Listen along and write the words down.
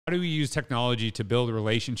do we use technology to build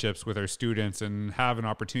relationships with our students and have an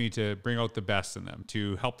opportunity to bring out the best in them,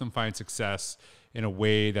 to help them find success in a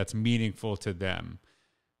way that's meaningful to them?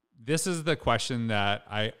 This is the question that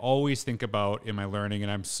I always think about in my learning,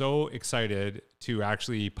 and I'm so excited to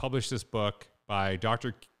actually publish this book by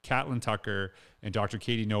Dr. Catlin Tucker and Dr.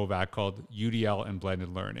 Novak called UDL and Blended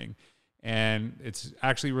Learning. And it's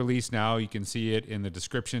actually released now. You can see it in the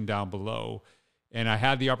description down below. And I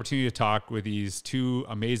had the opportunity to talk with these two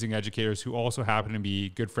amazing educators who also happen to be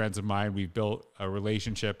good friends of mine. We've built a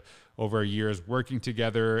relationship over years working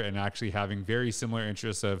together and actually having very similar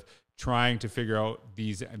interests of trying to figure out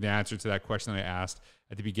the answer to that question that I asked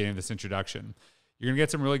at the beginning of this introduction. You're going to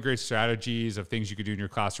get some really great strategies of things you could do in your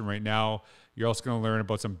classroom right now. You're also going to learn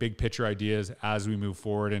about some big picture ideas as we move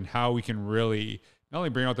forward and how we can really not only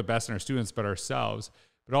bring out the best in our students, but ourselves.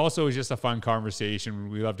 But also it's just a fun conversation.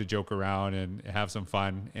 We love to joke around and have some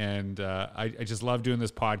fun. And I just love doing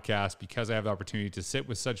this podcast because I have the opportunity to sit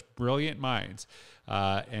with such brilliant minds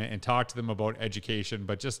and talk to them about education,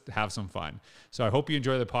 but just have some fun. So I hope you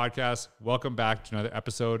enjoy the podcast. Welcome back to another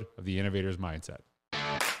episode of The Innovator's Mindset.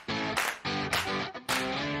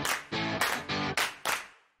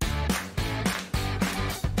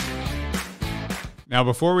 Now,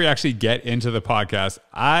 before we actually get into the podcast,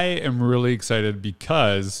 I am really excited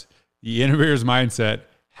because the Innovator's Mindset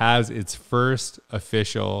has its first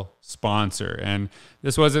official sponsor. And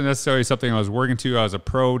this wasn't necessarily something I was working to. I was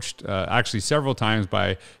approached actually several times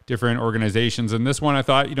by different organizations. And this one, I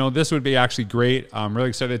thought, this would be actually great. I'm really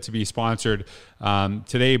excited to be sponsored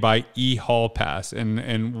today by eHall Pass.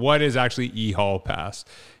 And what is actually eHall Pass?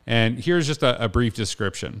 And here's just a brief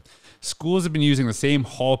description. Schools have been using the same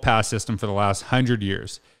Hall Pass system for the last 100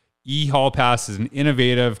 years. eHall Pass is an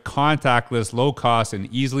innovative, contactless, low-cost,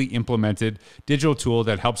 and easily implemented digital tool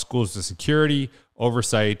that helps schools with security,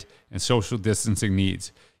 oversight, and social distancing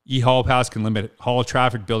needs. eHall Pass can limit hall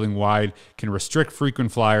traffic building-wide, can restrict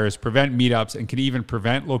frequent flyers, prevent meetups, and can even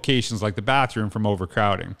prevent locations like the bathroom from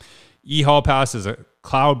overcrowding. eHall Pass is a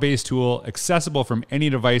cloud-based tool accessible from any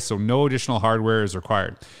device, so no additional hardware is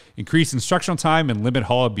required. Increase instructional time and limit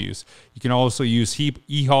hall abuse. You can also use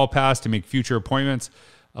eHall Pass to make future appointments.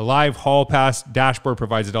 A live Hall Pass dashboard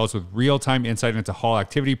provides adults with real-time insight into hall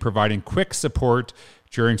activity, providing quick support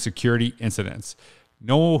during security incidents.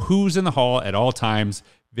 Know who's in the hall at all times.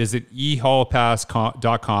 Visit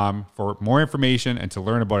ehallpass.com for more information and to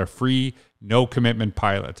learn about a free, no-commitment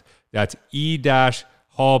pilot. That's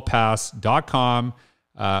e-hallpass.com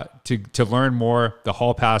to learn more, the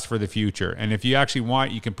Hall Pass for the future. And if you actually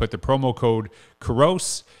want, you can put the promo code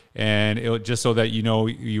Couros, and it'll just so that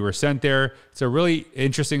you were sent there. It's a really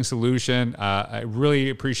interesting solution. I really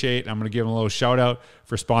appreciate, and I'm going to give them a little shout out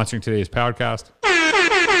for sponsoring today's podcast.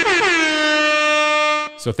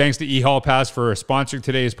 So thanks to eHall Pass for sponsoring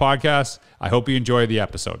today's podcast. I hope you enjoy the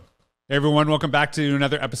episode. Hey everyone, welcome back to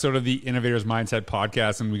another episode of the Innovator's Mindset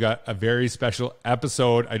podcast. And we got a very special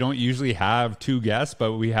episode. I don't usually have two guests,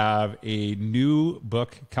 but we have a new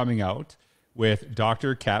book coming out with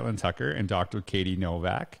Dr. Catlin Tucker and Dr.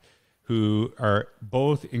 Novak, who are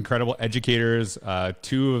both incredible educators,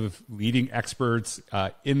 two of leading experts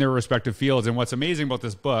in their respective fields. And what's amazing about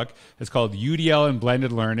this book is called UDL and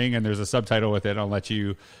Blended Learning, and there's a subtitle with it.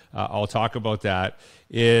 I'll talk about that,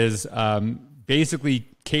 is basically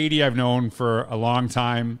Katie, I've known for a long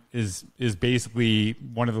time, is basically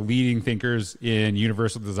one of the leading thinkers in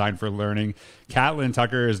universal design for learning. Catlin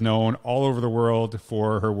Tucker is known all over the world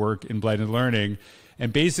for her work in blended learning.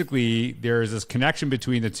 And basically, there is this connection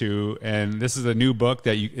between the two. And this is a new book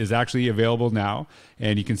that is actually available now.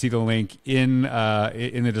 And you can see the link in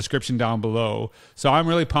the description down below. So I'm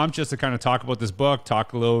really pumped just to kind of talk about this book,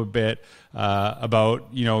 talk a little bit about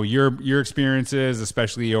your experiences,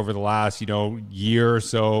 especially over the last year or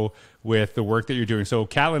so with the work that you're doing. So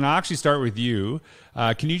Catlin, I'll actually start with you.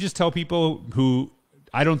 Can you just tell people who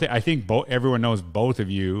I think everyone knows both of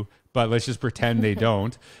you, but let's just pretend they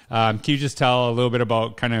don't. Can you just tell a little bit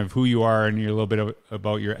about kind of who you are and a little bit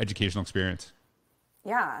about your educational experience?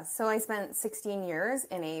 Yeah, so I spent 16 years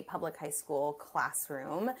in a public high school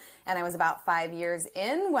classroom, and I was about 5 years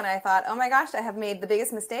in when I thought, oh my gosh, I have made the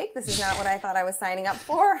biggest mistake. This is not what I thought I was signing up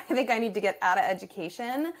for. I think I need to get out of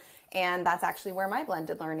education. And that's actually where my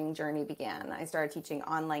blended learning journey began. I started teaching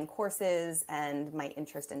online courses and my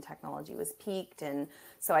interest in technology was piqued. And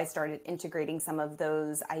so I started integrating some of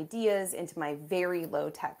those ideas into my very low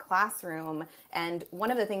tech classroom. And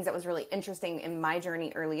one of the things that was really interesting in my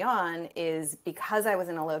journey early on is because I was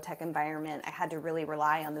in a low tech environment, I had to really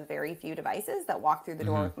rely on the very few devices that walk through the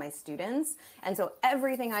door with my students. And so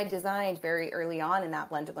everything I designed very early on in that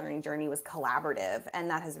blended learning journey was collaborative. And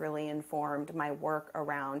that has really informed my work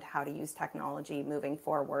around how to use technology moving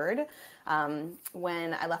forward.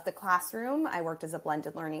 When I left the classroom, I worked as a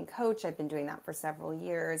blended learning coach. I've been doing that for several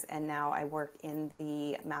years, and now I work in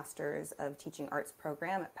the Masters of Teaching Arts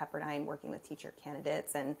program at Pepperdine, working with teacher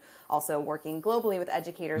candidates and also working globally with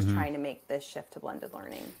educators trying to make this shift to blended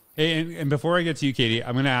learning. Hey, and before I get to you, Katie,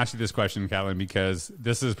 I'm going to ask you this question, Catlin, because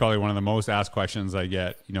this is probably one of the most asked questions I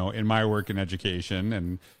get, in my work in education.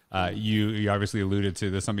 And you obviously alluded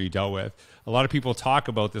to this, something you dealt with. A lot of people talk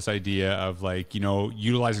about this idea of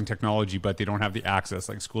utilizing technology, but they don't have the access,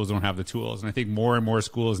 like schools don't have the tools. And I think more and more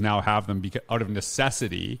schools now have them out of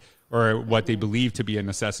necessity, or what they believe to be a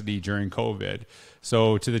necessity during COVID.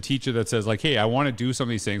 So to the teacher that says hey, I want to do some of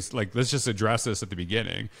these things, let's just address this at the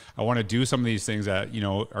beginning. I want to do some of these things that,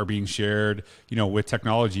 are being shared, with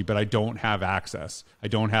technology, but I don't have access. I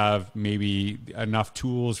don't have maybe enough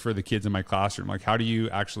tools for the kids in my classroom. How do you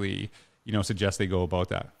actually, suggest they go about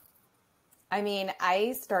that? I mean,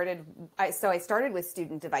 I started with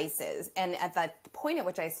student devices, and at that point at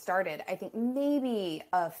which I started, I think maybe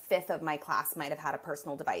a fifth of my class might have had a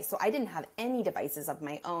personal device. So I didn't have any devices of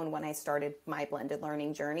my own when I started my blended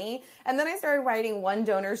learning journey. And then I started writing one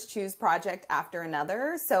Donors Choose project after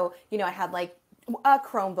another. So, I had a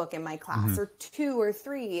Chromebook in my class or two or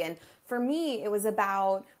three. And for me, it was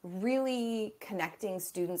about really connecting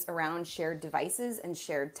students around shared devices and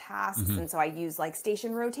shared tasks. And so I use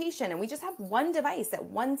station rotation, and we just have one device at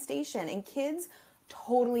one station, and kids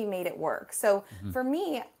totally made it work. So for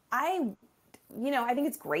me, I think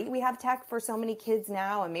it's great we have tech for so many kids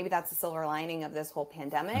now, and maybe that's the silver lining of this whole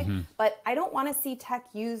pandemic, but I don't want to see tech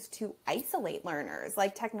used to isolate learners.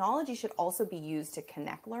 Technology should also be used to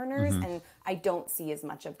connect learners, and I don't see as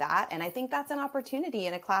much of that. And I think that's an opportunity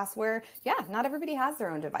in a class where, not everybody has their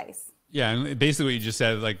own device. Yeah, and basically what you just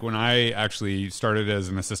said, when I actually started as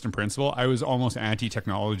an assistant principal, I was almost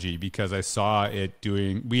anti-technology because I saw it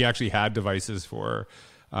we actually had devices for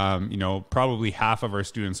probably half of our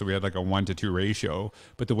students. So we had a 1-to-2 ratio.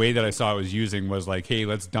 But the way that I saw it was using was hey,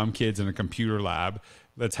 let's dump kids in a computer lab.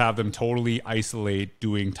 Let's have them totally isolate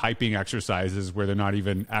doing typing exercises where they're not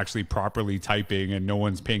even actually properly typing and no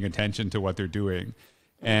one's paying attention to what they're doing.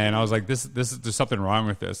 And I was there's something wrong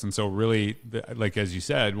with this. And so really, as you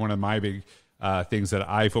said, one of my big things that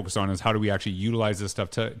I focus on is how do we actually utilize this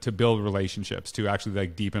stuff to build relationships, to actually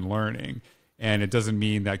deepen learning. And it doesn't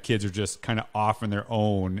mean that kids are just kind of off on their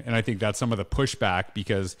own. And I think that's some of the pushback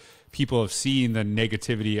because people have seen the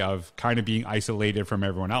negativity of kind of being isolated from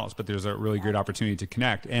everyone else. But there's a really great opportunity to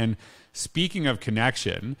connect. And speaking of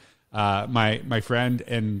connection, my friend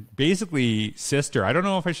and basically sister, I don't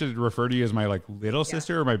know if I should refer to you as my little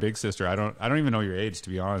sister or my big sister. I don't even know your age,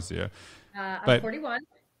 to be honest with you. I'm 41.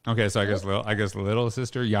 Okay, so I guess little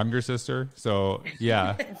sister, younger sister. So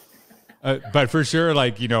yeah. But for sure,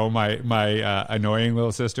 my annoying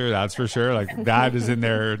little sister, that's for sure. That is in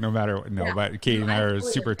there no matter what. No, but Katie and I are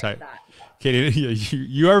super tight. Katie,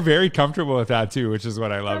 you are very comfortable with that too, which is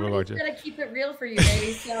what I love about you. I'm going to keep it real for you,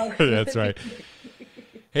 baby. So. That's right.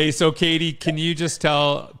 Hey, so Katie, can you just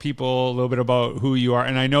tell people a little bit about who you are?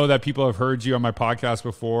 And I know that people have heard you on my podcast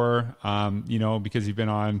before, because you've been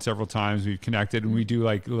on several times. We've connected and we do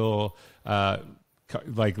little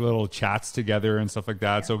chats together and stuff like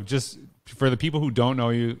that. Yeah. So just for the people who don't know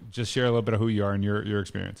you, just share a little bit of who you are and your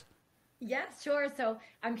experience. Yes, sure. So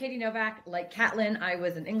I'm Katie Novak. Like Catlin, I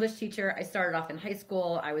was an English teacher. I started off in high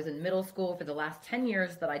school. I was in middle school for the last 10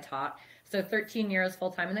 years that I taught. So 13 years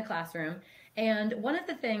full-time in the classroom. And one of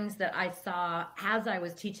the things that I saw as I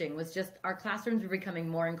was teaching was just our classrooms were becoming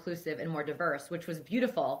more inclusive and more diverse, which was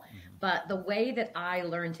beautiful. But the way that I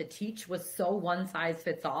learned to teach was so one size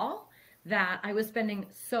fits all that I was spending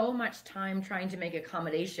so much time trying to make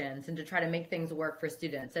accommodations and to try to make things work for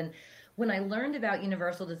students. And when I learned about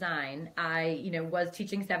universal design, I, was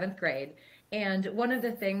teaching 7th grade. And one of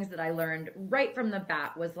the things that I learned right from the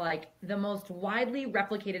bat was the most widely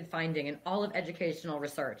replicated finding in all of educational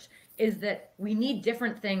research is that we need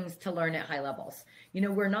different things to learn at high levels.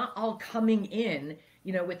 We're not all coming in,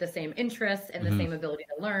 with the same interests and the same ability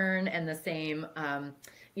to learn and the same,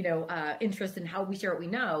 interest in how we share what we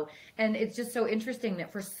know. And it's just so interesting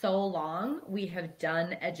that for so long we have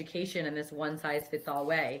done education in this one size fits all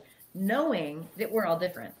way, knowing that we're all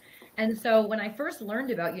different. And so when I first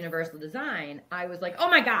learned about universal design, I was like, oh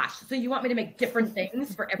my gosh, so you want me to make different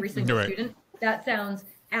things for every single Right. student? That sounds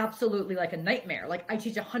absolutely like a nightmare. Like I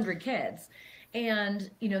teach 100 kids. And,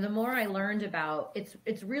 you know, the more I learned about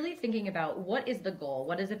it's really thinking about what is the goal?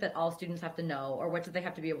 What is it that all students have to know, or what do they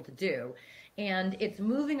have to be able to do? And it's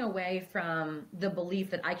moving away from the belief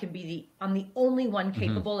that I can be I'm the only one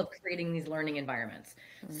capable of creating these learning environments.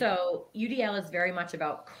 So UDL is very much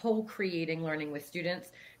about co-creating learning with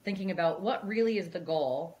students, thinking about what really is the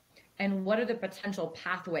goal and what are the potential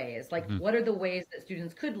pathways, like what are the ways that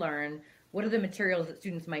students could learn, what are the materials that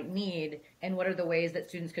students might need, and what are the ways that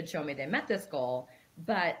students could show me they met this goal.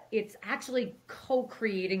 But it's actually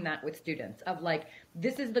co-creating that with students of like,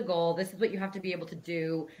 this is the goal, this is what you have to be able to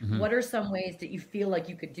do. What are some ways that you feel like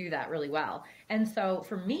you could do that really well? And so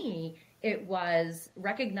for me, it was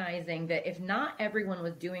recognizing that if not everyone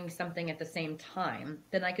was doing something at the same time,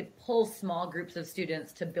 then I could pull small groups of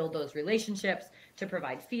students to build those relationships, to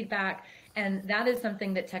provide feedback. And that is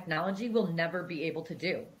something that technology will never be able to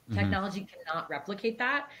do. Technology cannot replicate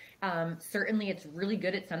that. Certainly it's really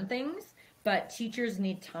good at some things, but teachers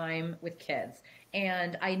need time with kids.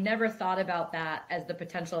 And I never thought about that as the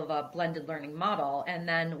potential of a blended learning model. And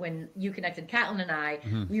then when you connected Catlin and I,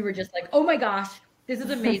 we were just like, oh my gosh, this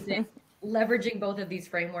is amazing. Leveraging both of these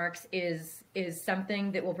frameworks is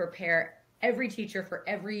something that will prepare every teacher for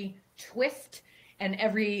every twist and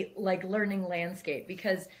every like learning landscape,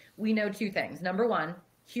 because we know two things. Number one,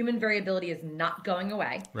 human variability is not going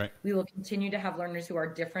away. Right. We will continue to have learners who are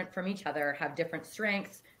different from each other, have different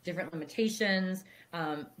strengths, different limitations.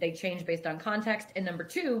 They change based on context. And number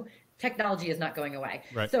two, technology is not going away.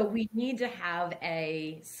 Right. So we need to have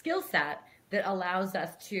a skill set that allows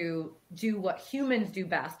us to do what humans do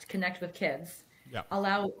best, connect with kids,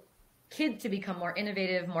 allow kids to become more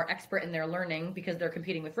innovative, more expert in their learning because they're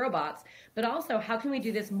competing with robots, but also how can we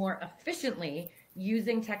do this more efficiently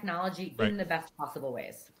using technology in the best possible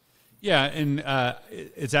ways? Yeah. And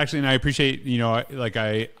it's actually, and I appreciate, you know, like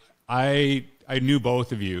I knew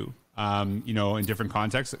both of you, you know, in different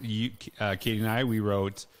contexts. Katie and I, we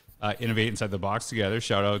wrote Innovate Inside the Box together.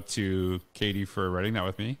 Shout out to Katie for writing that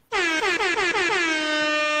with me.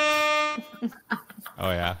 Oh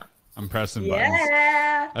yeah, I'm pressing buttons.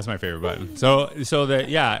 That's my favorite button. So that,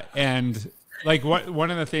 yeah. And like one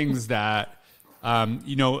of the things that,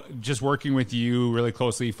 you know, just working with you really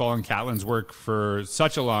closely, following Catlin's work for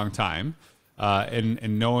such a long time,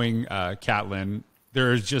 and knowing Catlin,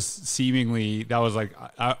 there's just seemingly, that was like,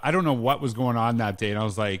 I don't know what was going on that day. And I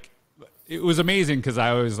was like, it was amazing because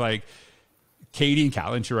I was like, Katie and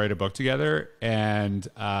Catlin should write a book together. And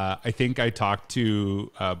I think I talked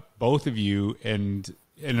to both of you, and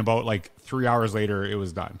about like 3 hours later, it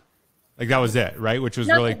was done. Like that was it, right? Which was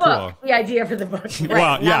Not really the book, cool. The idea for the book. Right,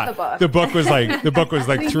 Well, yeah, the book was like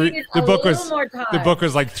three. The book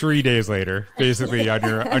was like 3 days later, basically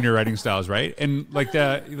on your writing styles, right? And like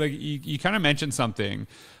you kind of mentioned something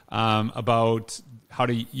about how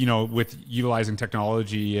to, you know, with utilizing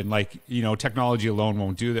technology, and like, you know, technology alone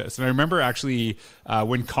won't do this. And I remember actually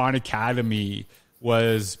when Khan Academy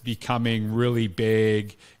was becoming really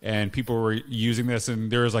big and people were using this,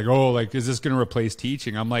 and there was like, oh, like, is this going to replace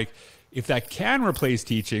teaching? I'm like, if that can replace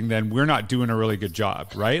teaching, then we're not doing a really good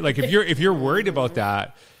job, right? Like if you're worried about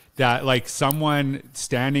that like someone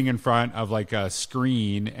standing in front of like a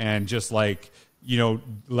screen and just like, you know,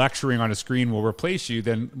 lecturing on a screen will replace you,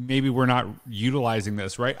 then maybe we're not utilizing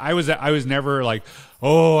this, right? I was never like,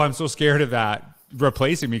 oh, I'm so scared of that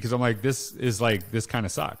replacing me, because I'm like, this kind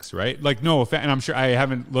of sucks, right? Like, no offense, and I'm sure I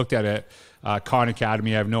haven't looked at it. Khan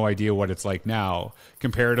Academy, I have no idea what it's like now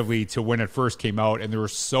comparatively to when it first came out, and there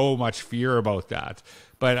was so much fear about that.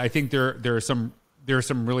 But I think there are some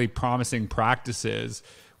really promising practices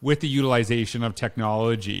with the utilization of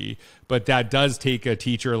technology, but that does take a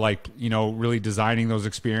teacher, like, you know, really designing those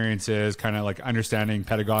experiences, kind of like understanding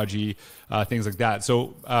pedagogy, things like that.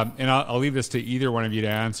 So, and I'll leave this to either one of you to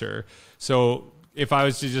answer. So if I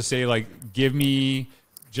was to just say, like, give me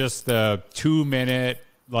just the 2-minute,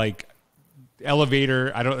 like,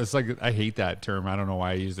 elevator, it's like, I hate that term. I don't know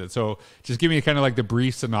why I use it. So just give me kind of like the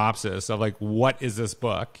brief synopsis of like, what is this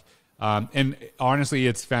book? And honestly,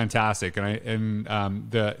 it's fantastic. And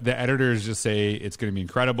the editors just say it's going to be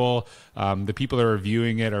incredible. The people that are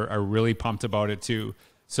reviewing it are really pumped about it too.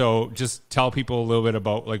 So just tell people a little bit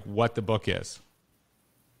about like what the book is.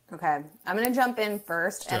 Okay. I'm going to jump in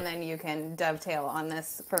first, and then you can dovetail on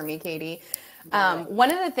this for me, Katie.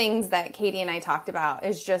 One of the things that Katie and I talked about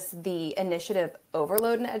is just the initiative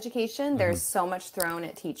overload in education. There's so much thrown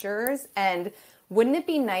at teachers, and wouldn't it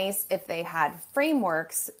be nice if they had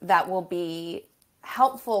frameworks that will be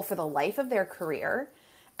helpful for the life of their career,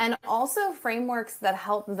 and also frameworks that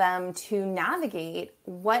help them to navigate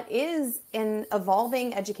what is an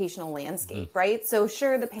evolving educational landscape, right? So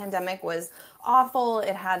sure, the pandemic was awful.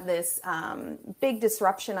 It had this big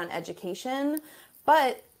disruption on education,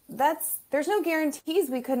 but there's no guarantees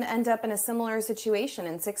we couldn't end up in a similar situation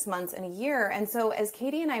in 6 months and a year. And so as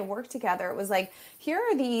Katie and I worked together, it was like, here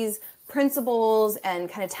are these principles and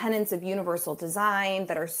kind of tenets of universal design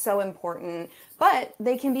that are so important, but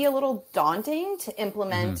they can be a little daunting to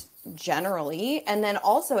implement generally. And then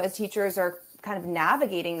also as teachers are kind of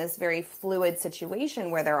navigating this very fluid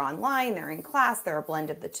situation where they're online, they're in class, they're a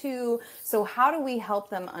blend of the two. So how do we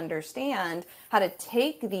help them understand how to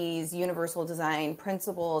take these universal design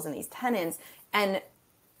principles and these tenets and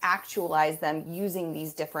actualize them using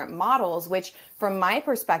these different models, which from my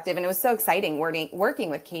perspective, and it was so exciting working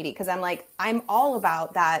with Katie, because I'm all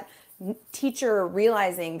about that teacher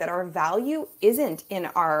realizing that our value isn't in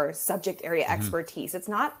our subject area expertise. It's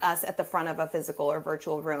not us at the front of a physical or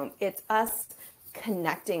virtual room. It's us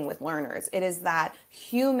connecting with learners. It is that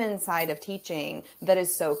human side of teaching that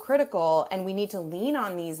is so critical, and we need to lean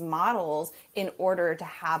on these models in order to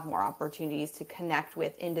have more opportunities to connect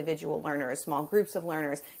with individual learners, small groups of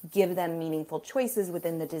learners, give them meaningful choices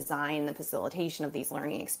within the design, the facilitation of these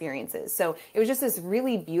learning experiences. So it was just this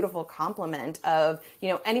really beautiful complement of,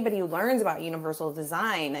 anybody who learns about universal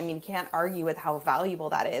design, I mean, can't argue with how valuable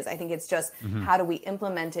that is. I think it's just how do we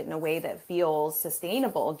implement it in a way that feels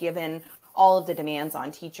sustainable given all of the demands on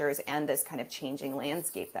teachers and this kind of changing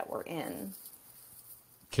landscape that we're in.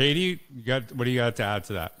 Katie, what do you got to add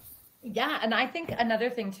to that? Yeah, and I think another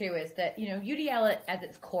thing too is that, UDL at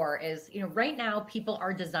its core is, right now people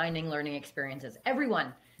are designing learning experiences.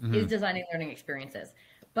 Everyone is designing learning experiences,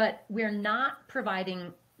 but we're not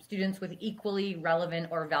providing students with equally relevant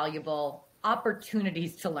or valuable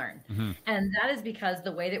opportunities to learn. And that is because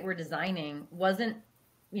the way that we're designing wasn't,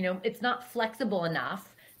 it's not flexible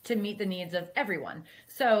enough to meet the needs of everyone.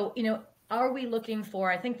 So, are we looking for,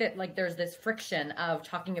 I think that there's this friction of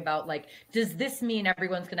talking about does this mean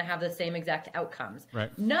everyone's going to have the same exact outcomes? Right.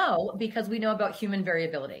 No, because we know about human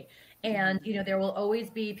variability. And, there will always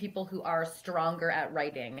be people who are stronger at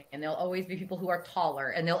writing, and there'll always be people who are taller,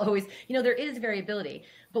 and there'll always, there is variability,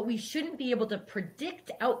 but we shouldn't be able to predict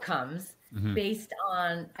outcomes based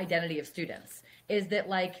on identity of students. Is that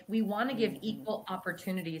we want to give equal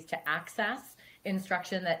opportunities to access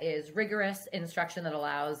instruction that is rigorous, instruction that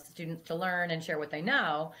allows students to learn and share what they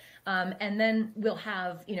know. And then we'll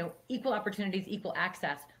have, equal opportunities, equal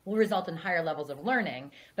access will result in higher levels of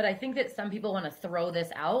learning. But I think that some people want to throw this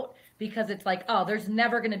out because it's there's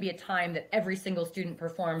never going to be a time that every single student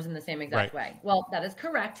performs in the same exact way. Well, that is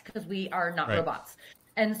correct because we are not robots.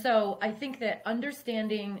 And so I think that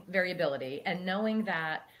understanding variability and knowing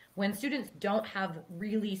that when students don't have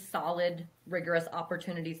really solid, rigorous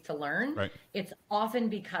opportunities to learn, it's often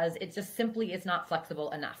because it just simply is not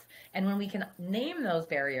flexible enough. And when we can name those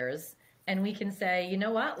barriers and we can say, you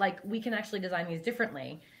know what, we can actually design these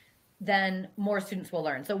differently, then more students will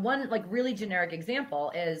learn. So one really generic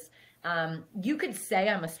example is you could say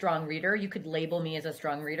I'm a strong reader. You could label me as a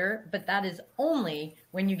strong reader, but that is only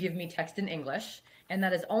when you give me text in English. And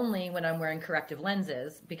that is only when I'm wearing corrective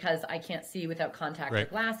lenses because I can't see without contact or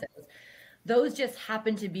glasses. Those just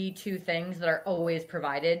happen to be two things that are always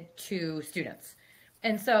provided to students.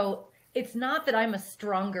 And so it's not that I'm a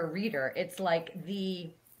stronger reader. It's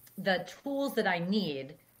the tools that I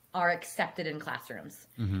need are accepted in classrooms.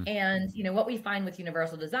 And what we find with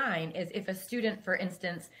universal design is if a student, for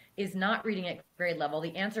instance, is not reading at grade level,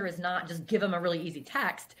 the answer is not just give them a really easy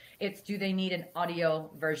text. It's do they need an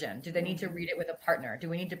audio version? Do they need to read it with a partner? Do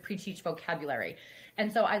we need to pre-teach vocabulary?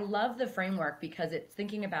 And so I love the framework because it's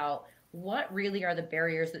thinking about what really are the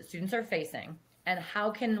barriers that students are facing and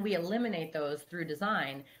how can we eliminate those through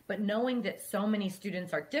design, but knowing that so many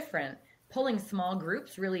students are different, pulling small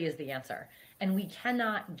groups really is the answer. And we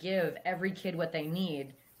cannot give every kid what they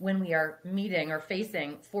need when we are meeting or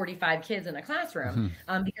facing 45 kids in a classroom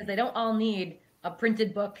because they don't all need a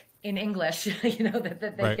printed book in English,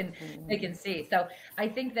 that they can see. So I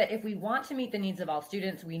think that if we want to meet the needs of all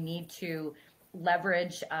students, we need to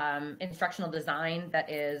leverage instructional design that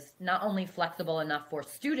is not only flexible enough for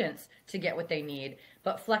students to get what they need,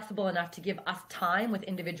 but flexible enough to give us time with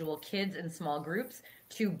individual kids and small groups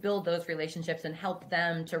to build those relationships and help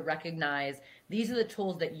them to recognize these are the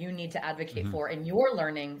tools that you need to advocate for in your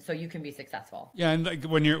learning so you can be successful. Yeah, and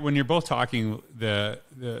when you're both talking, the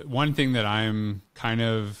one thing that I'm kind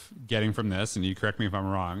of getting from this, and you correct me if I'm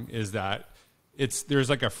wrong, is that there's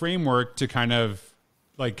a framework to kind of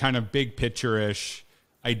big picture-ish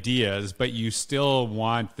ideas, but you still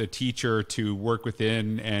want the teacher to work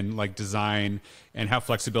within and like design and have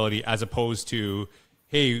flexibility, as opposed to,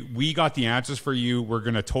 hey, we got the answers for you. We're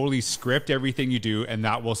going to totally script everything you do, and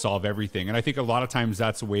that will solve everything. And I think a lot of times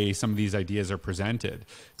that's the way some of these ideas are presented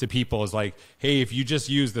to people, is like, hey, if you just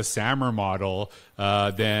use the SAMR model,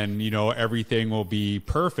 then, you know, everything will be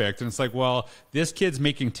perfect. And it's like, well, this kid's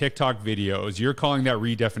making TikTok videos. You're calling that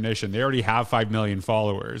redefinition. They already have 5 million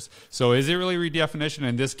followers. So is it really redefinition?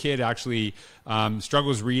 And this kid actually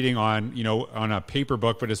struggles reading on, you know, on a paper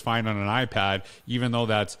book, but is fine on an iPad, even though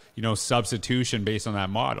that's, you know, substitution based on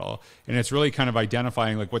that model. And it's really kind of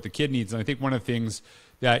identifying like what the kid needs. And I think one of the things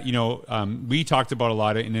that, you know, we talked about a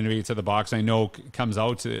lot in Innovate to the Box, I know comes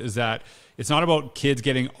out to, is that it's not about kids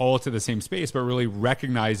getting all to the same space, but really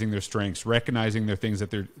recognizing their strengths, recognizing their things that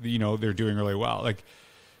they're, you know, they're doing really well. Like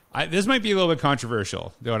this might be a little bit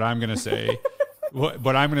controversial, what I'm going to say.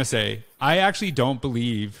 what I'm going to say, I actually don't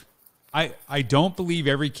believe, I don't believe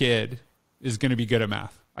every kid is going to be good at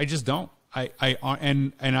math. I just don't.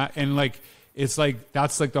 And like, it's like,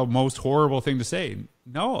 that's like the most horrible thing to say.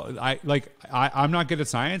 No, I'm not good at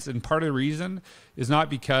science. And part of the reason is not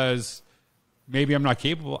because maybe I'm not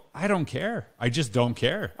capable. I don't care. I just don't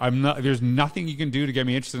care. There's nothing you can do to get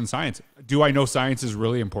me interested in science. Do I know science is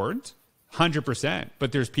really important? 100%.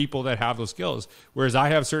 But there's people that have those skills. Whereas I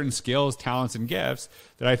have certain skills, talents, and gifts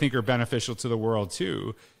that I think are beneficial to the world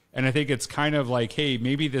too. And I think it's kind of like, hey,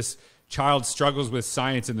 maybe this child struggles with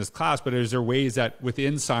science in this class, but is there ways that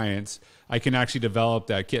within science I can actually develop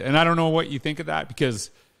that kid? And I don't know what you think of that, because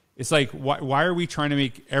it's like, why are we trying to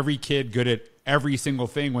make every kid good at every single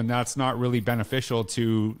thing when that's not really beneficial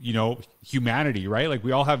to, you know, humanity, right? Like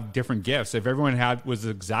we all have different gifts. If everyone was the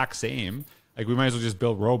exact same, like we might as well just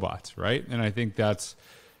build robots, right? And I think that's,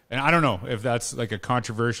 and I don't know if that's like a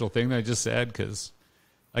controversial thing that I just said, because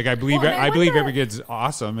like I believe every kid's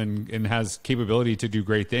awesome and has capability to do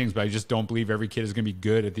great things, but I just don't believe every kid is going to be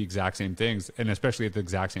good at the exact same things, and especially at the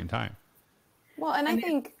exact same time. Well, and I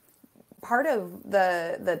think part of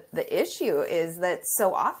the issue is that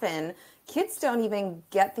so often kids don't even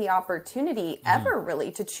get the opportunity ever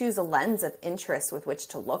really to choose a lens of interest with which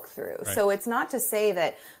to look through. Right. So it's not to say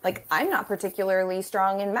that, like, I'm not particularly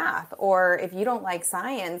strong in math, or if you don't like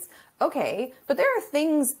science, okay, but there are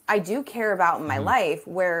things I do care about in my life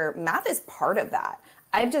where math is part of that.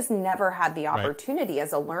 I've just never had the opportunity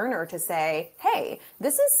as a learner to say, hey,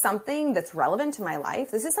 this is something that's relevant to my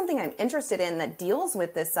life. This is something I'm interested in that deals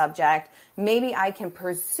with this subject. Maybe I can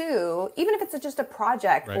pursue, even if it's just a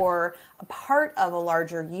project or a part of a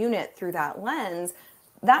larger unit through that lens.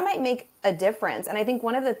 That might make a difference. And I think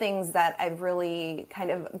one of the things that I've really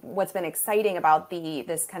kind of, what's been exciting about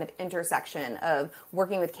this kind of intersection of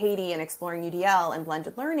working with Katie and exploring UDL and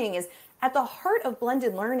blended learning is, at the heart of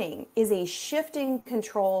blended learning is a shifting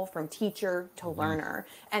control from teacher to learner.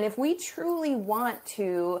 And if we truly want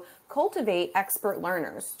to cultivate expert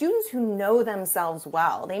learners, students who know themselves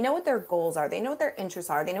well, they know what their goals are, they know what their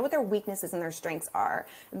interests are, they know what their weaknesses and their strengths are,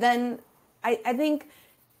 then I think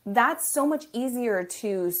that's so much easier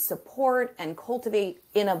to support and cultivate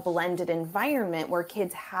in a blended environment where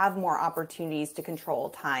kids have more opportunities to control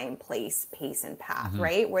time, place, pace, and path,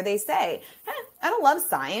 right? Where they say, I don't love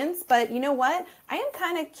science, but you know what? I am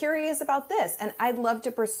kind of curious about this, and I'd love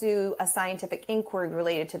to pursue a scientific inquiry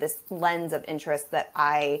related to this lens of interest that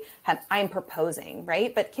I'm proposing,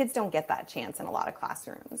 right? But kids don't get that chance in a lot of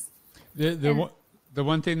classrooms. The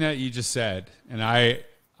one thing that you just said, and I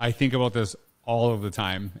think about this all of the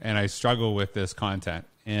time, and I struggle with this content,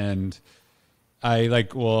 and I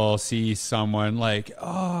will see someone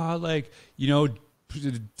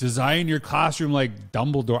design your classroom like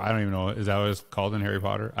Dumbledore. I don't even know, is that what it's called in Harry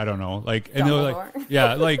Potter? I don't know. And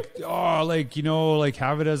they're like,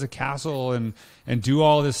 have it as a castle and do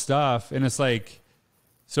all this stuff. And it's like,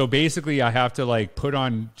 so basically I have to put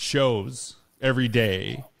on shows every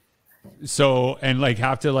day. So, and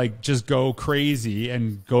have to just go crazy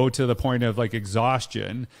and go to the point of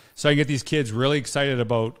exhaustion. So I get these kids really excited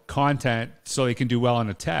about content so they can do well on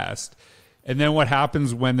a test. And then what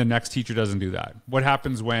happens when the next teacher doesn't do that? What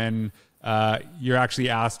happens when you're actually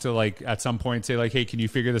asked to at some point say hey, can you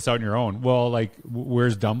figure this out on your own? Well,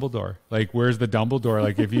 where's Dumbledore? Where's the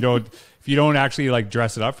Dumbledore? If you don't actually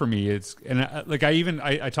dress it up for me,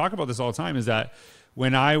 I talk about this all the time, is that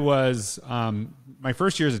when I was my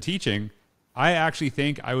first years of teaching, I actually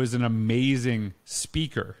think I was an amazing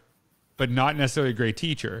speaker, but not necessarily a great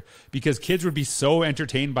teacher, because kids would be so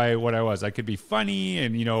entertained by what I was. I could be funny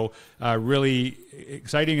and, really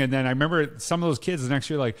exciting. And then I remember some of those kids the next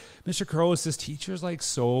year, Mr. Couros, this teacher's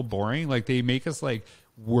so boring. They make us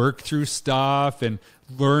work through stuff and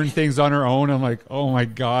learn things on her own. I'm like, oh my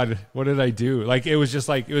God, what did I do? Like, it was just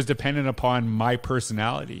like, it was dependent upon my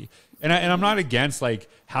personality. And I'm not against like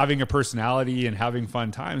having a personality and having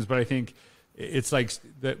fun times, but I think it's like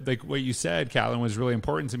what you said, Catlin, was really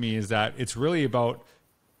important to me, is that it's really about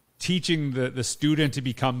teaching the student to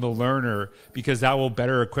become the learner, because that will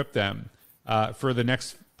better equip them for the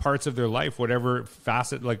next parts of their life, whatever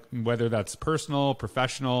facet, like whether that's personal,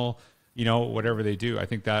 professional, whatever they do. I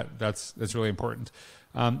think that's really important.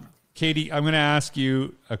 Katie, I'm going to ask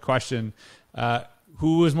you a question.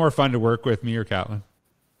 Who was more fun to work with, me or Catlin?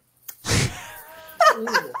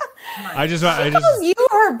 You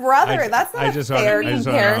her brother. That's not a fair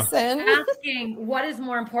comparison. Asking what is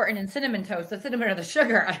more important in cinnamon toast, the cinnamon or the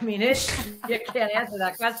sugar? I mean, you can't answer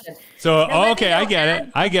that question. So, okay, I get it.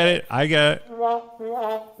 I need it. I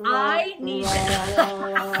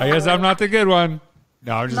guess I'm not the good one.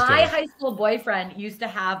 No, I'm just My kidding. high school boyfriend used to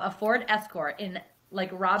have a Ford Escort in like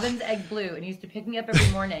Robin's Egg Blue, and he used to pick me up every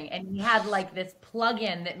morning, and he had like this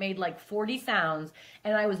plug-in that made like 40 sounds,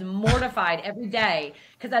 and I was mortified every day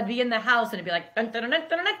because I'd be in the house and it'd be like dun, dun, dun, dun,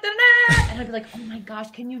 dun, dun, dun, and I'd be like, oh my gosh,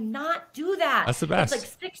 can you not do that? That's the best.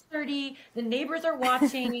 It's like 6:30, the neighbors are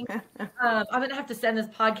watching. I'm gonna have to send this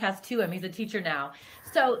podcast to him. He's a teacher now.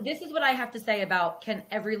 So this is what I have to say about, can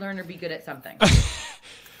every learner be good at something?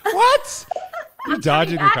 What? You're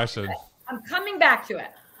dodging the question. I'm coming back to it,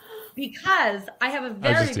 because I have a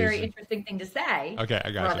very interesting thing to say. Okay, I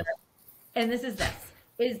got you. And this is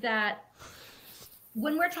that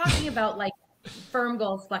when we're talking about like firm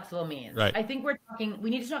goals, flexible means, right. I think we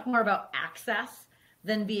need to talk more about access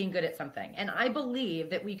than being good at something. And I believe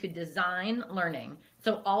that we could design learning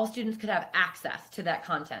so all students could have access to that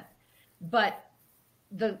content. But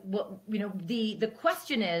the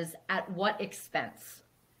question is, at what expense?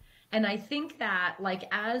 And I think that, like,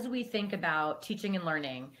 as we think about teaching and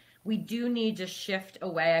learning, we do need to shift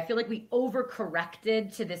away. I feel like we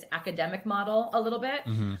overcorrected to this academic model a little bit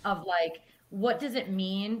of like, what does it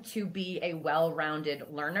mean to be a well-rounded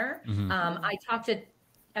learner? I talk to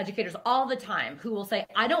educators all the time who will say,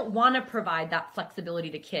 I don't want to provide that flexibility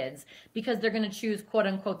to kids because they're going to choose, quote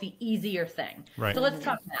unquote, the easier thing. Right. So let's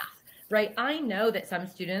talk math. Right. I know that some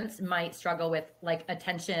students might struggle with like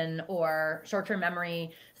attention or short-term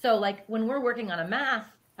memory. So like when we're working on a math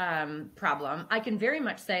problem, I can very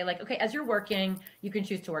much say like, okay, as you're working, you can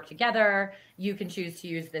choose to work together. You can choose to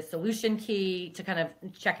use this solution key to kind of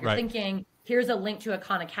check your thinking. Here's a link to a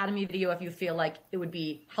Khan Academy video if you feel like it would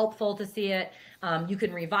be helpful to see it. You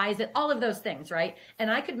can revise it, all of those things, right?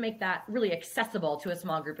 And I could make that really accessible to a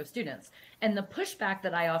small group of students. And the pushback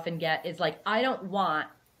that I often get is like, I don't want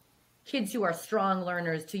kids who are strong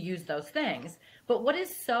learners to use those things. But what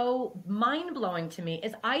is so mind-blowing to me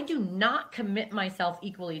is I do not commit myself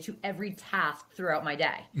equally to every task throughout my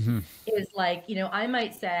day. Is like, I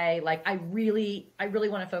might say like, I really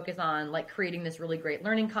want to focus on like creating this really great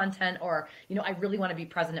learning content, or, I really want to be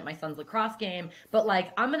present at my son's lacrosse game, but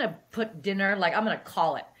like, I'm going to put dinner, like I'm going to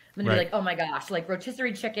call it. I'm going to be like, oh my gosh, like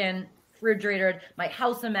rotisserie chicken, refrigerated, my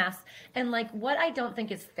house a mess. And like, what I don't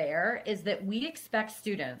think is fair is that we expect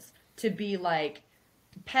students to be like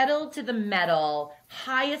pedal to the metal,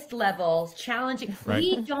 highest levels, challenging. Right.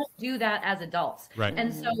 We don't do that as adults. Right.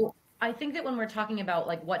 And so I think that when we're talking about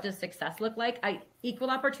like, what does success look like? Equal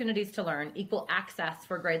opportunities to learn, equal access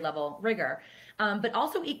for grade level rigor, but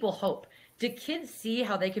also equal hope. Do kids see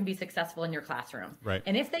how they can be successful in your classroom? Right.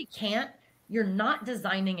 And if they can't, you're not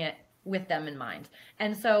designing it with them in mind.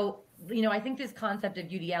 And so, I think this concept of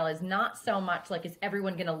UDL is not so much like, is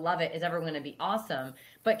everyone going to love it? Is everyone going to be awesome?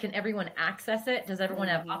 But can everyone access it? Does everyone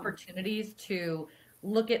have opportunities to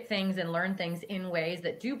look at things and learn things in ways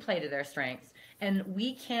that do play to their strengths? And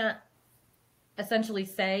we can't essentially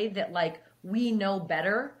say that like, we know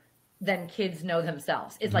better than kids know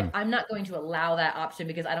themselves. It's like, I'm not going to allow that option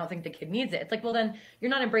because I don't think the kid needs it. It's like, well, then you're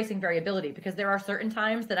not embracing variability, because there are certain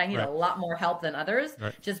times that I need a lot more help than others,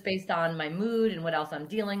 just based on my mood and what else I'm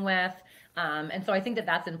dealing with. And so I think that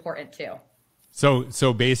that's important too.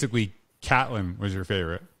 So basically Catlin was your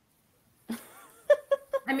favorite.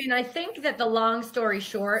 I mean, I think that the long story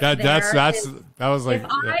short, that was like, if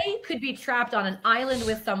I could be trapped on an island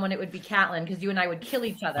with someone, it would be Catlin, because you and I would kill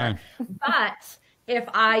each other. But if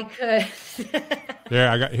I could,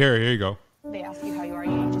 here you go. They ask you how you are,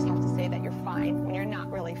 you just have to say that you're fine when you're not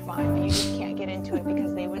really fine, but you just can't get into it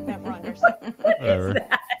because they would never understand. Whatever.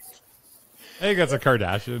 I think that's a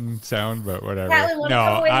Kardashian sound, but whatever. Catlin, no,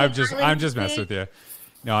 I'm just messing with you.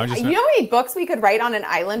 No, I'm just. You know how many books we could write on an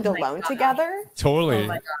island alone together? Totally.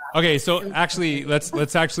 Okay, so actually,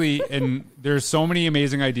 let's actually, and there's so many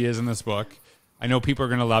amazing ideas in this book. I know people are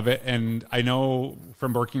going to love it. And I know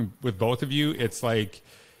from working with both of you, it's like,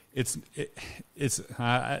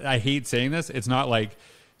 I hate saying this. It's not like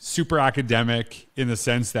super academic in the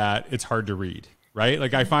sense that it's hard to read, right?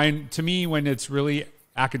 Like I find, to me, when it's really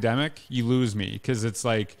academic, you lose me, because it's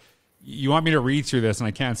like, you want me to read through this and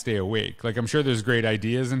I can't stay awake. Like I'm sure there's great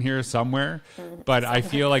ideas in here somewhere, but I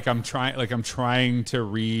feel like I'm trying to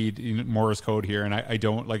read Morse code here, and I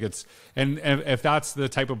don't like it's. And if that's the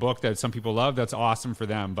type of book that some people love, that's awesome for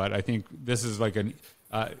them. But I think this is like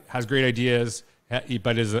has great ideas,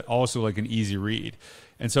 but is also like an easy read.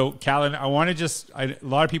 And so, Catlin, I want to a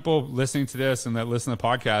lot of people listening to this and that listen to the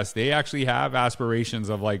podcast, they actually have aspirations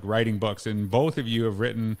of like writing books, and both of you have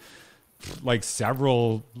written like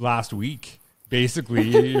several last week.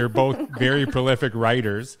 Basically, you're both very prolific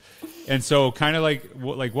writers. And so kind of like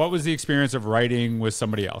what was the experience of writing with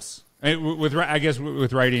somebody else? With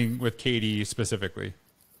writing with Katie specifically.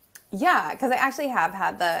 Yeah, because I actually have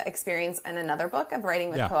had the experience in another book of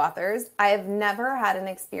writing with co-authors. I've never had an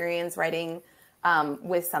experience writing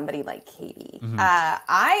with somebody like Katie.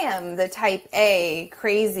 I am the type A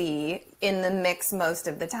crazy in the mix most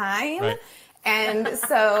of the time. Right. And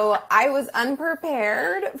so I was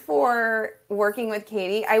unprepared for working with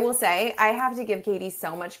Katie. I will say, I have to give Katie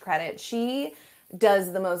so much credit. She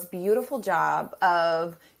does the most beautiful job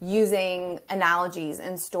of using analogies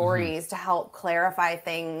and stories to help clarify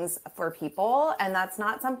things for people. And that's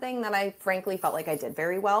not something that I frankly felt like I did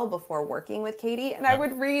very well before working with Katie. And I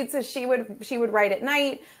would read, so she would write at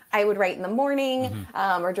night, I would write in the morning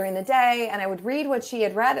or during the day, and I would read what she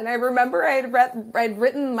had read. And I remember I'd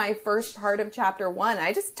written my first part of chapter 1.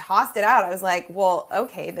 I just tossed it out. I was like, well,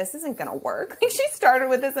 okay, this isn't going to work. Like, she started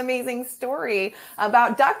with this amazing story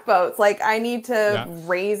about duck boats. Like, I need to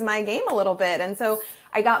raise my game a little bit. And so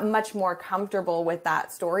I got much more comfortable with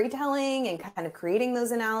that storytelling and kind of creating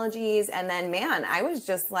those analogies. And then, man, I was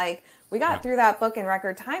just like, we got through that book in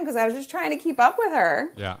record time because I was just trying to keep up with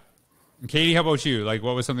her. Yeah. Katie, how about you? Like,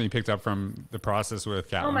 what was something you picked up from the process with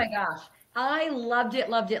Catlin? Oh my gosh. I loved it.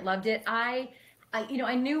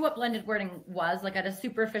 I knew what blended learning was, like at a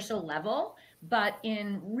superficial level, but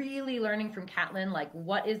in really learning from Catlin, like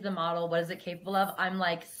what is the model? What is it capable of? I'm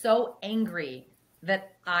like so angry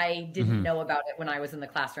that I didn't know about it when I was in the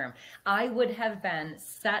classroom. I would have been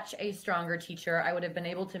such a stronger teacher. I would have been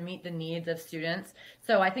able to meet the needs of students.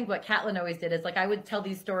 So I think what Catlin always did is like, I would tell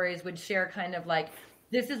these stories, would share kind of like,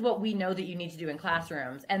 this is what we know that you need to do in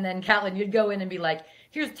classrooms. And then Catlin, you'd go in and be like,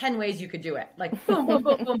 here's 10 ways you could do it. Like boom, boom,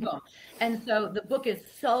 boom, boom, boom. And so the book is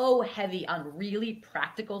so heavy on really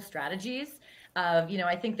practical strategies of,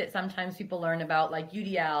 I think that sometimes people learn about like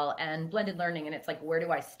UDL and blended learning, and it's like, where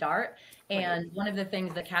do I start? And one of the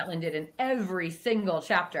things that Catlin did in every single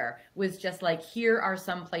chapter was just like, here are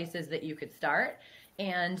some places that you could start.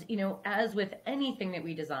 And, as with anything that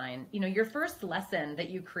we design, your first lesson that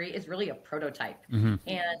you create is really a prototype. And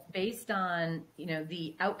based on,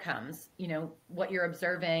 the outcomes, what you're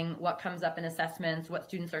observing, what comes up in assessments, what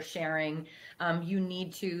students are sharing, you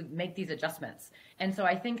need to make these adjustments. And so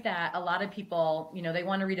I think that a lot of people, they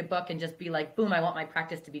want to read a book and just be like, boom, I want my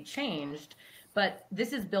practice to be changed. But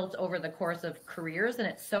this is built over the course of careers, and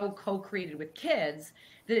it's so co-created with kids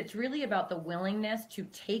that it's really about the willingness to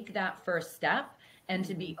take that first step and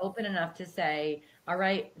to be open enough to say, all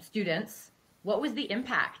right, students, what was the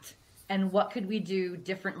impact? And what could we do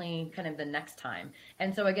differently kind of the next time?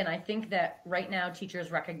 And so again, I think that right now teachers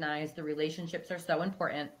recognize the relationships are so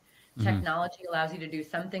important. Technology allows you to do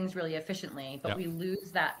some things really efficiently, but we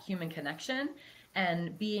lose that human connection,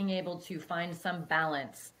 and being able to find some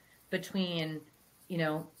balance between,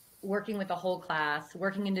 working with the whole class,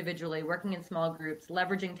 working individually, working in small groups,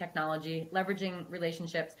 leveraging technology, leveraging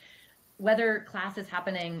relationships, whether class is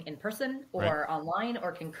happening in person or online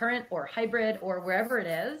or concurrent or hybrid or wherever it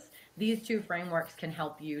is, these two frameworks can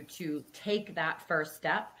help you to take that first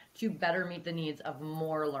step to better meet the needs of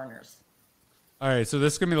more learners. All right, so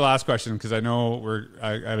this is going to be the last question, because I know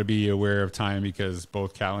I got to be aware of time, because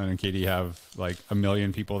both Catlin and Katie have like a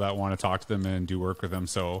million people that want to talk to them and do work with them.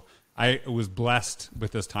 So I was blessed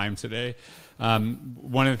with this time today.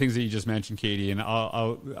 One of the things that you just mentioned, Katie, and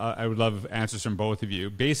I would love answers from both of you.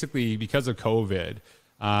 Basically, because of COVID,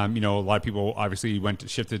 a lot of people obviously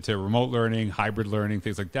shifted to remote learning, hybrid learning,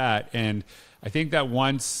 things like that. And I think that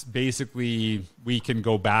once basically we can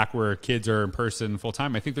go back where kids are in person full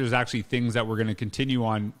time, I think there's actually things that we're going to continue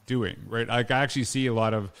on doing, right? Like, I actually see a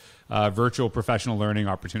lot of virtual professional learning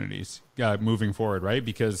opportunities moving forward, right?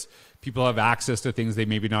 Because people have access to things they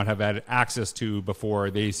maybe not have had access to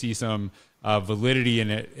before. They see some validity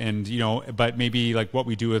in it. And, but maybe like what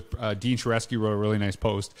we do with Dean Sharesky wrote a really nice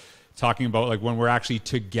post. talking about like when we're actually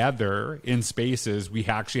together in spaces, we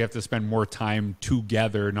actually have to spend more time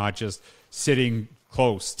together, not just sitting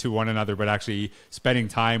close to one another, but actually spending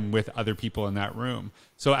time with other people in that room.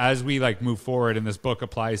 So as we like move forward, and this book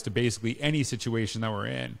applies to basically any situation that we're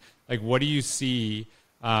in, like what do you see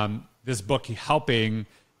this book helping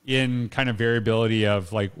in kind of variability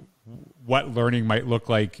of like what learning might look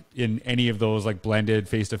like in any of those like blended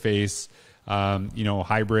face-to-face,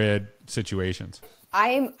 hybrid situations?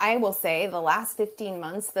 I will say the last 15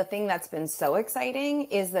 months, the thing that's been so exciting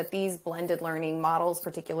is that these blended learning models,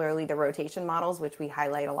 particularly the rotation models, which we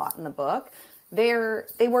highlight a lot in the book,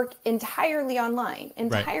 they work entirely online,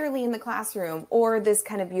 entirely in the classroom, or this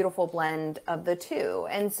kind of beautiful blend of the two.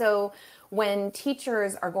 And so when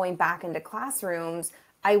teachers are going back into classrooms,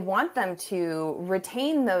 I want them to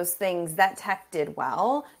retain those things that tech did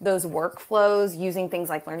well, those workflows, using things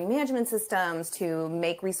like learning management systems to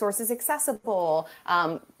make resources accessible,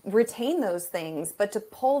 retain those things, but to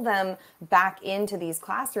pull them back into these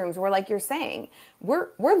classrooms where, like you're saying,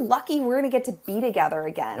 we're lucky we're going to get to be together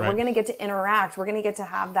again. Right. We're going to get to interact. We're going to get to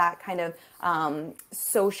have that kind of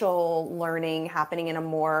social learning happening in a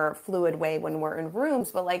more fluid way when we're in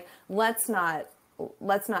rooms. But like, let's not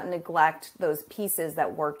neglect those pieces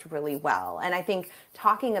that worked really well. And I think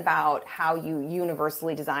talking about how you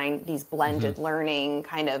universally design these blended learning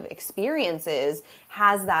kind of experiences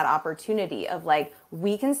has that opportunity of like,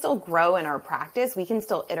 we can still grow in our practice. We can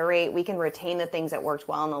still iterate. We can retain the things that worked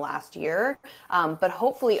well in the last year. But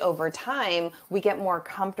hopefully over time, we get more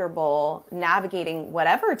comfortable navigating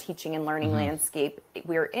whatever teaching and learning landscape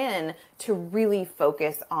we're in to really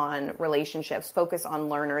focus on relationships, focus on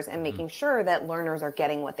learners, and making sure that learners are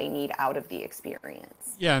getting what they need out of the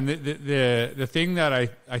experience. Yeah, and the thing that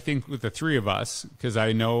I think with the three of us, because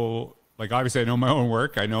I know, like obviously I know my own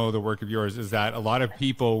work, I know the work of yours, is that a lot of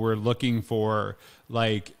people were looking for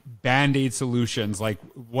like Band-Aid solutions, like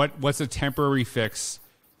what's a temporary fix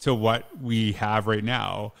to what we have right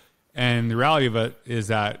now. And the reality of it is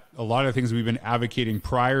that a lot of things we've been advocating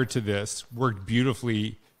prior to this worked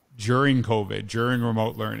beautifully during COVID, during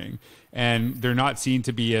remote learning. And they're not seen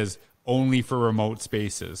to be as only for remote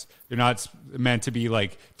spaces. They're not meant to be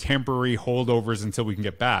like temporary holdovers until we can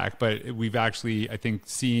get back. But we've actually, I think,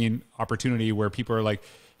 seen opportunity where people are like,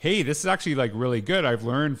 hey, this is actually like really good. I've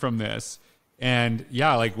learned from this. And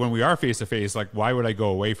yeah, like when we are face to face, like why would I go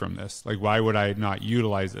away from this? Like why would I not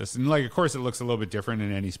utilize this? And like, of course, it looks a little bit different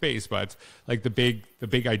in any space, but like the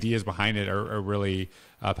big ideas behind it are really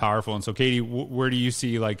powerful. And so, Katie, where do you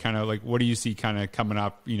see like kind of like what do you see kind of coming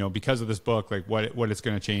up? Because of this book, like what it's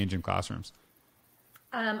going to change in classrooms?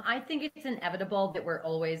 I think it's inevitable that we're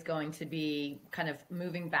always going to be kind of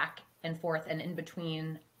moving back and forth and in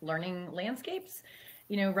between learning landscapes.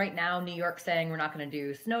 Right now, New York's saying we're not going to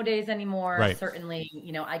do snow days anymore. Right. Certainly,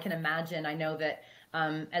 I can imagine, I know that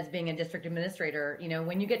as being a district administrator,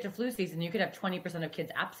 when you get to flu season, you could have 20% of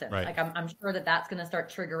kids absent. Right. Like I'm sure that's going to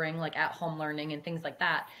start triggering like at home learning and things like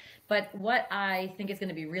that. But what I think is going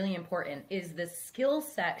to be really important is the skill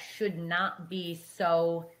set should not be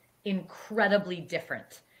so incredibly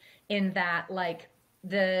different in that like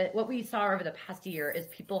what we saw over the past year is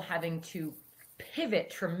people having to pivot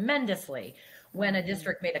tremendously when a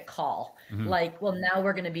district made a call, like, well, now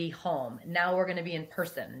we're going to be home. Now we're going to be in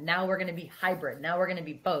person. Now we're going to be hybrid. Now we're going to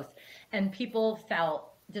be both. And people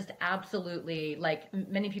felt just absolutely like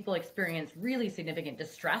many people experienced really significant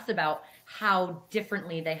distress about how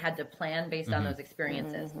differently they had to plan based on those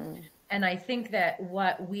experiences. And I think that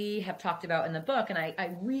what we have talked about in the book, and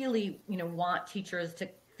I really, want teachers to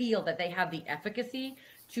feel that they have the efficacy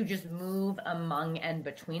to just move among and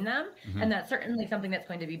between them. And that's certainly something that's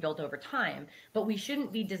going to be built over time. But we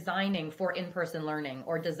shouldn't be designing for in-person learning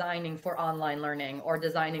or designing for online learning or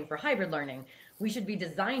designing for hybrid learning. We should be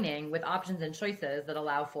designing with options and choices that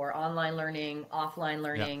allow for online learning, offline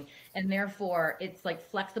learning, and therefore it's like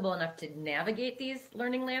flexible enough to navigate these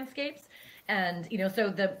learning landscapes. And, so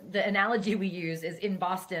the analogy we use is in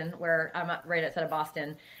Boston, where I'm right outside of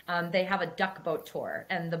Boston, they have a duck boat tour.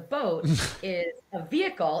 And the boat is a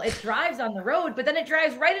vehicle. It drives on the road, but then it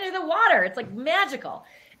drives right into the water. It's like magical.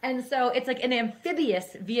 And so it's like an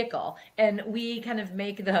amphibious vehicle. And we kind of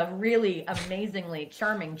make the really amazingly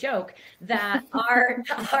charming joke that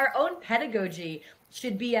our own pedagogy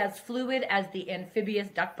should be as fluid as the amphibious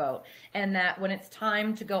duck boat, and that when it's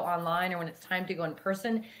time to go online or when it's time to go in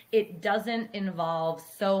person, it doesn't involve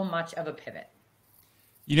so much of a pivot.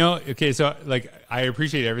 Okay, so like I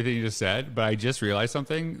appreciate everything you just said, but I just realized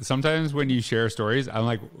something. Sometimes when you share stories, I'm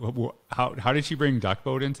like, how did she bring duck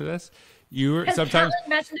boat into this? You were sometimes Catlin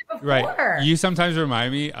mentioned it before. right. You sometimes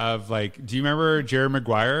remind me of like, do you remember Jerry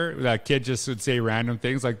Maguire? That kid just would say random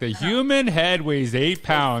things like the human head weighs 8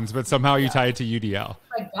 pounds, but somehow you tie it to UDL.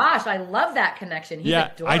 My gosh, I love that connection. He's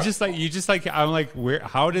adorable. I just like, you just like, I'm like,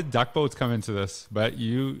 how did duck boats come into this? But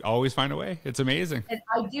you always find a way. It's amazing. And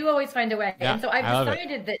I do always find a way. Yeah, And so I've I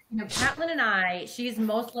decided that, Catlin and I, she's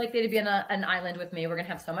most likely to be on an island with me. We're going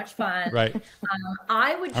to have so much fun. Right.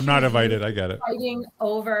 I'm not invited. I get it. Fighting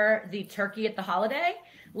over the turkey at the holiday.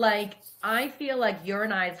 Like, I feel like your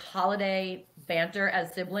and I's holiday banter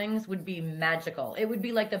as siblings would be magical. It would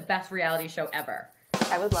be like the best reality show ever.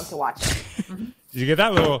 I would love to watch it. Did you get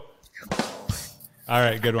that little? All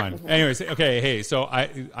right, good one. Anyways, okay, hey, so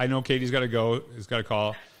I know Katie's got to go. He's got a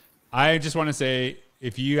call. I just want to say,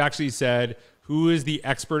 if you actually said, who is the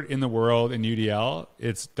expert in the world in UDL,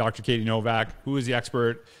 it's Dr. Katie Novak. Who is the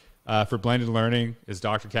expert for blended learning is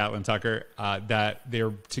Dr. Catlin Tucker. That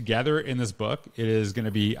they're together in this book. It is going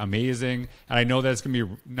to be amazing. And I know that it's going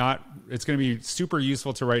to be super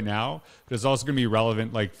useful to right now, but it's also going to be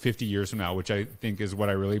relevant like 50 years from now, which I think is what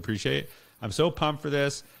I really appreciate. I'm so pumped for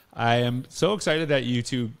this. I am so excited that you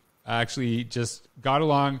two actually just got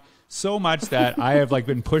along so much that I have like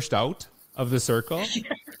been pushed out of the circle.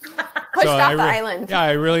 Pushed off the island. Yeah,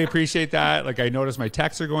 I really appreciate that. Like, I noticed my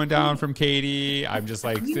texts are going down from Katie. I'm just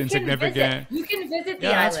like insignificant. You can visit the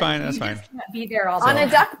yeah, island. that's fine. That's you fine. Just can't be there all On day. a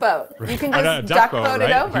duck boat. You can just duck boat it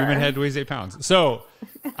over. Human head weighs 8 pounds. So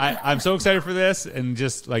I'm so excited for this, and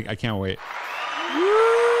just like, I can't wait.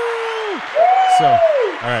 So,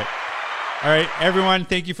 all right, everyone,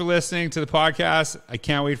 thank you for listening to the podcast. I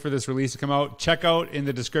can't wait for this release to come out. Check out in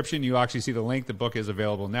the description. You'll actually see the link. The book is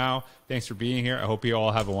available now. Thanks for being here. I hope you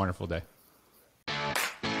all have a wonderful day.